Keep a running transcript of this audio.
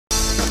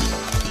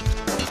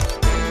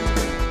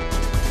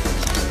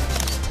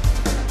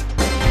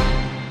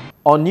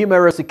On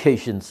numerous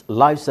occasions,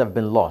 lives have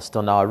been lost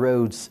on our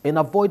roads in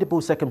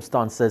avoidable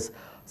circumstances,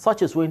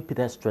 such as when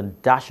pedestrians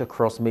dash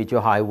across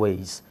major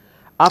highways.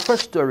 Our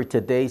first story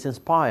today is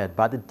inspired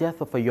by the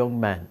death of a young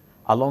man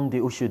along the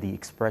Oshodi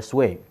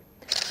Expressway.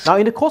 Now,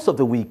 in the course of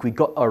the week, we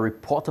got a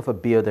report of a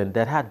building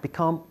that had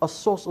become a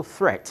source of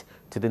threat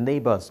to the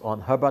neighbors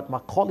on Herbert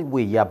Macaulay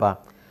Way, Yaba.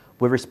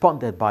 We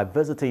responded by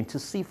visiting to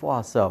see for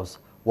ourselves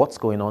what's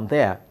going on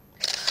there.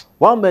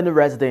 While many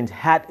residents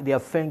had their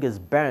fingers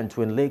burnt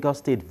when Lagos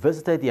State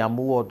visited the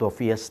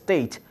Amuwo-Dofi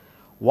estate,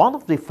 one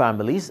of the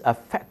families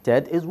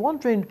affected is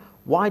wondering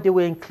why they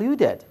were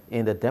included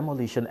in the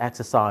demolition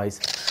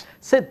exercise.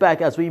 Sit back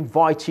as we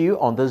invite you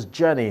on this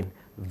journey.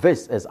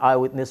 This is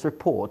Eyewitness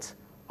Report.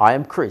 I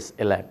am Chris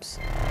Elems.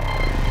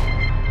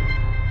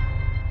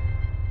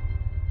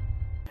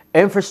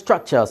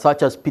 Infrastructure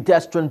such as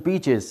pedestrian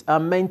bridges are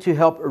meant to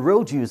help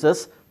road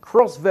users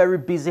cross very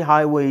busy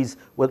highways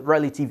with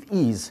relative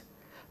ease.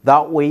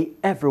 That way,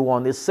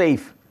 everyone is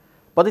safe.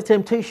 But the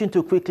temptation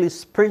to quickly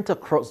sprint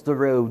across the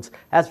roads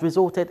has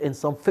resulted in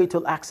some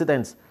fatal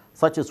accidents,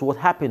 such as what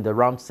happened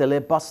around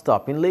Sele bus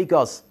stop in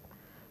Lagos.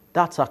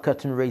 That's our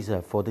curtain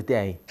raiser for the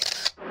day.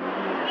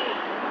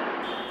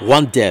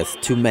 One death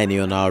too many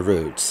on our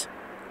roads.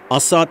 A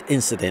sad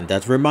incident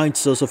that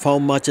reminds us of how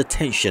much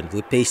attention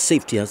we pay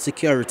safety and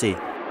security.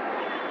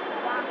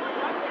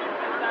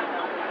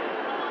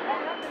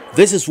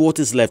 This is what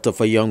is left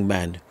of a young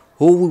man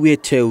who we were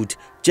told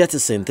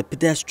jettisoned the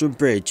pedestrian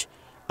bridge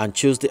and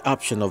chose the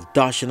option of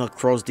dashing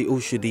across the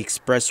Oshodi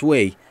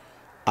Expressway,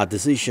 a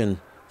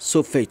decision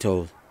so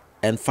fatal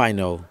and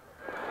final.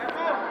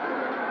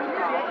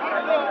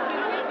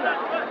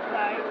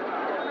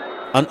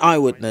 An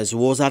eyewitness who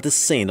was at the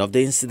scene of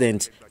the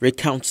incident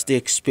recounts the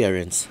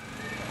experience.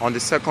 On the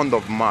 2nd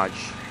of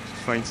March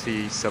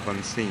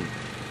 2017,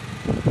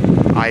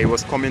 I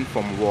was coming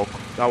from work.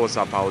 That was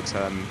about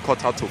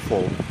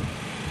 3:45.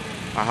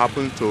 I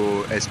happened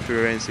to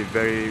experience a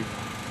very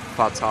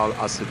fatal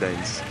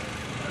accident.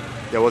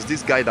 There was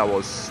this guy that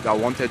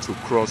wanted to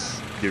cross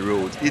the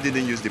road. He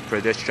didn't use the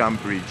pedestrian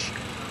bridge.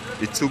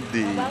 He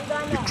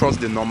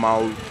crossed the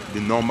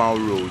normal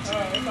road.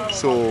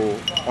 So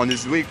on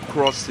his way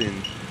crossing,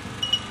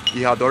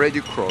 he had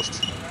already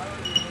crossed.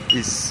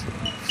 His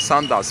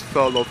sandals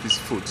fell off his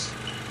foot.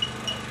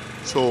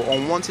 So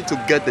on wanting to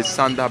get the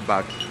sandal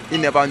back, he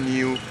never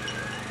knew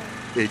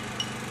a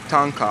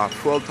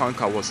fuel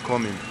tanker was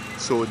coming.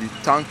 So the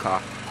tanker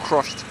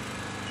crushed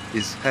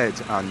his head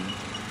and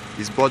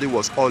his body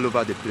was all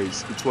over the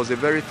place. It was a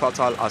very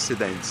fatal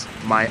accident.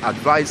 My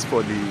advice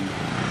for the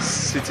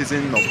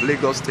citizens of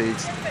Lagos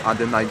State and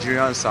the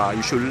Nigerians are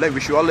we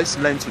should always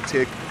learn to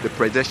take the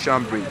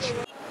pedestrian bridge.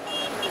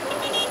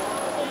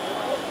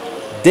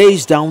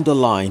 Days down the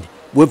line,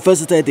 we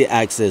visited the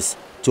axis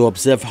to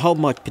observe how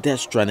much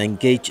pedestrians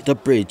engage the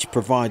bridge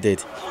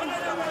provided.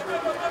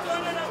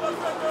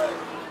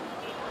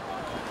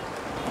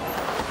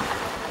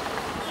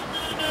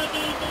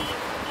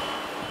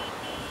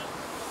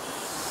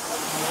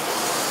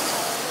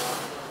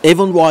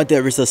 Even while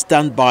there is a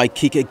standby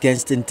kick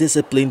against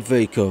indisciplined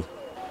vehicle,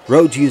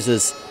 road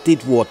users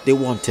did what they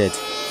wanted.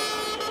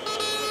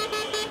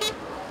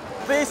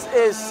 This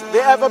is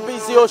the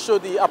ever-busy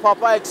Oshodi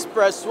Apapa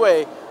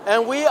Expressway,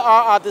 and we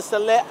are at the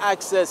Sele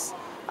axis.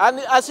 And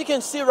as you can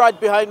see right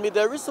behind me,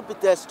 there is a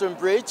pedestrian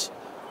bridge,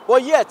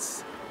 but yet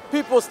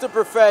people still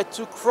prefer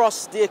to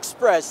cross the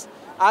express,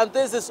 and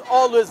this is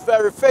always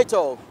very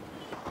fatal.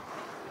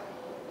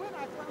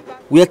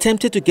 We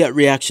attempted to get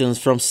reactions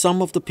from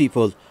some of the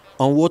people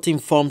on what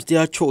informs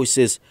their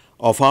choices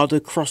of how to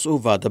cross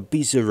over the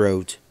busy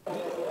road.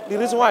 The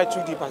reason why I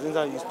took the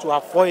passenger is to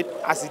avoid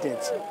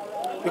accidents,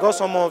 because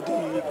some of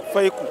the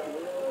vehicles,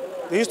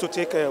 they used to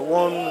take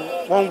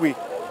one way.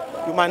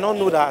 You might not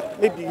know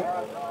that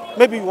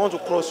maybe you want to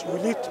cross, you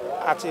need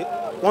at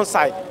one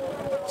side.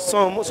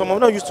 Some of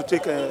them used to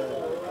take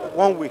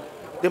one way.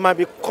 They might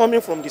be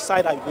coming from the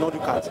side that you do not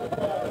look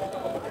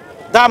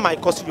at. That might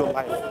cost you your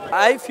life.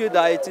 I feel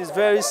that it is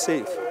very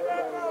safe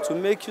to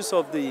make use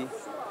of the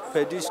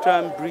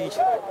pedestrian bridge,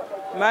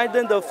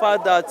 minding the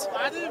fact that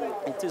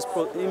it is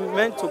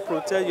meant to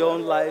protect your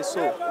own life.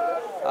 So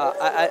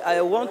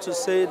I want to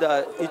say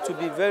that it would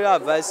be very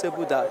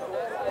advisable that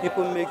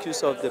people make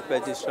use of the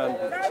pedestrian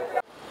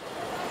bridge.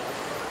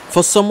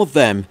 For some of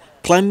them,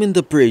 climbing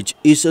the bridge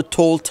is a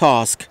tall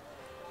task.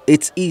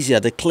 It's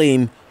easier, they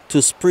claim,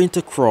 to sprint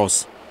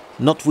across,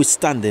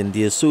 notwithstanding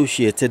the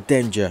associated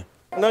danger.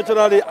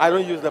 Naturally, I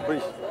don't use the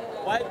bridge.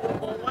 Why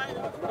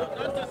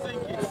don't you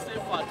think it's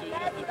safer to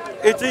use the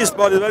bridge? It is,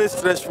 but it's very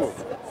stressful.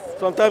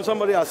 Sometimes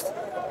somebody has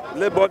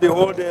labored the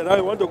whole day, now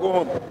you want to go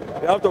home.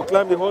 You have to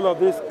climb the whole of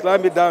this,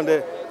 climb it down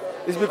there.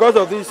 It's because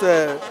of these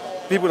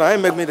people that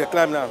make me the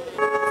climb now.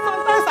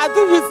 Sometimes I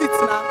do use it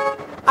now.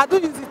 I do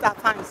use it at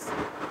times,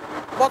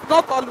 but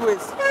not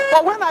always.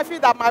 But when I feel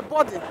that my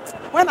body,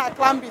 when I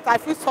climb it, I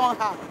feel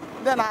somehow,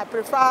 then I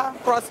prefer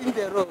crossing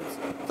the road.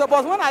 So,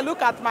 but when I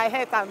look at my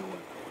head and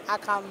I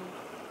can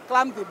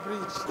climb the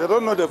bridge. They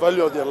don't know the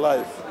value of their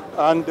life.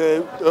 And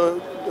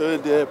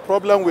the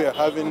problem we are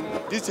having,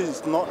 this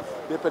is not,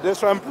 the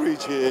pedestrian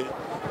bridge here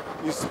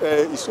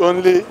is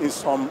only in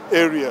some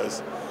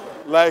areas.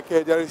 Like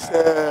there is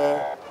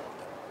a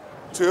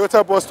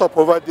Toyota bus stop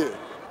over there.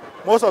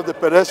 Most of the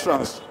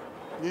pedestrians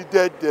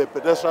needed the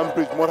pedestrian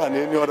bridge more than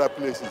any other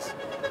places.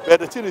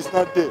 But the thing is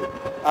not there.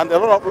 And a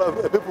lot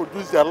of people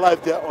lose their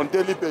life there on a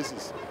daily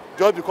basis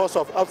just because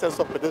of absence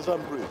of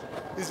pedestrian bridge.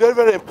 It's very,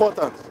 very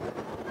important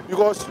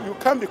because you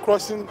can't be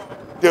crossing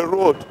the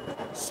road.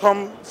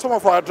 Some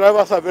of our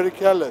drivers are very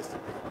careless.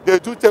 They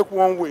do take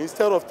one way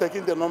instead of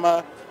taking the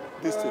normal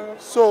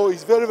distance. So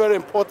it's very, very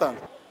important.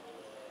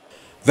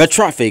 The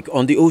traffic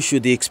on the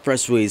Oshodi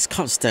Expressway is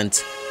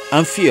constant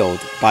and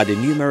fueled by the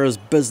numerous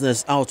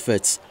business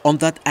outfits on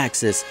that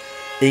axis,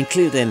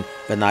 including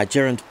the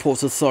Nigerian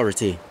Port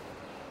Authority.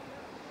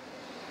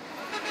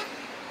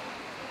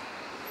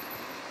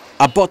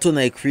 A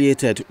bottleneck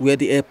created where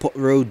the airport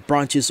road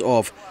branches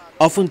off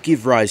often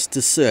give rise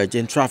to surge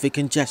in traffic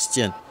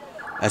congestion,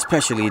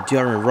 especially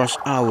during rush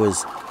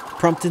hours,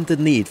 prompting the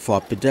need for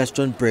a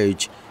pedestrian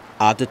bridge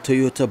at the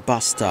Toyota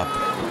bus stop.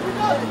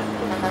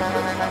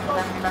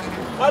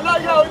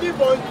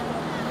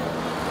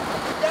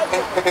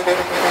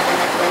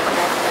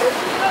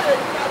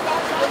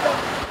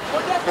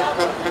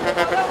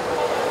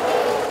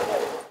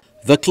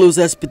 The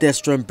closest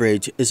pedestrian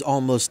bridge is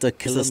almost a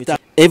kilometer,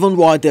 even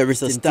while there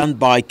is a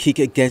standby kick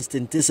against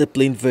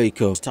indisciplined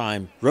vehicles.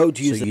 Road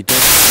users.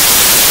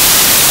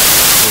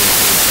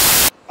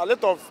 A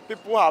lot of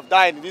people have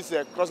died in this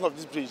crossing of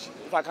this bridge.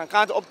 If I can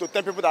count up to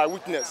 10 people that are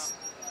witness.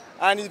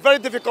 And it's very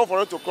difficult for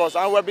us to cross.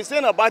 And we've been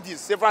saying about this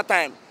several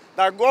times,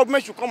 that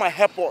government should come and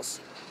help us.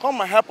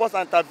 Come and help us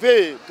and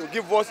intervene to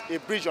give us a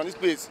bridge on this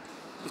place.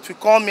 If you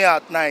come here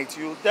at night,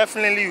 you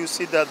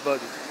see that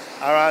body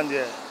around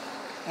here.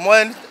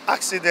 More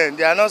accident,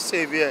 they are not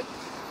safe here.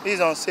 This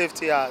is on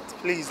Safety Act.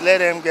 Please let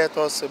them get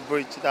us a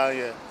bridge down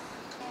here.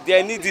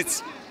 They need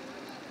it.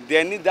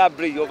 They need that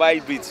bridge,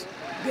 overhead bridge.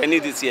 They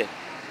need it here.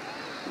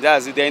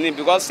 That's it, they need,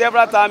 because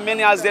several times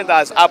many accidents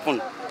has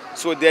happened.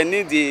 So they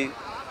need the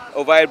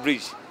overhead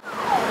bridge.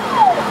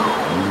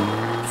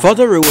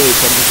 Further away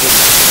from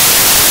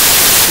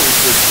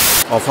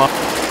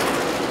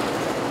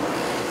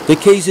the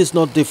case is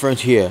not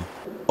different here.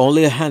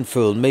 Only a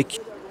handful make.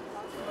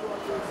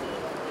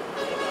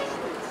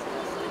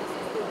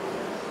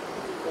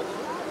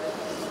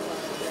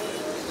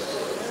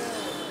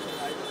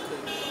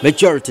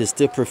 Majority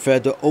still prefer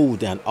the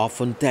old and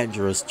often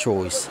dangerous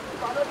choice.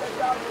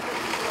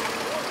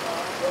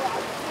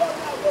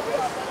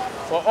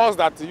 For us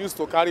that used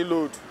to carry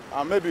load,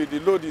 and maybe the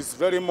load is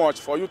very much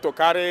for you to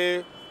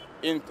carry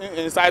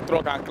inside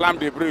truck and climb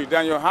the bridge,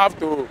 then you have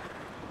to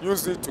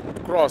use it to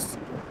cross.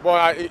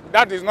 But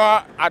that is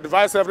not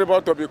advise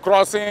everybody to be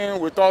crossing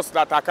with us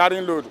that are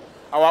carrying load.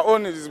 Our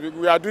own is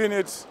we are doing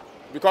it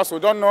because we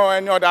don't know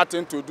any other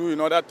thing to do in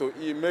order to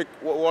make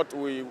what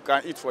we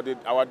can eat for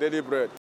our daily bread.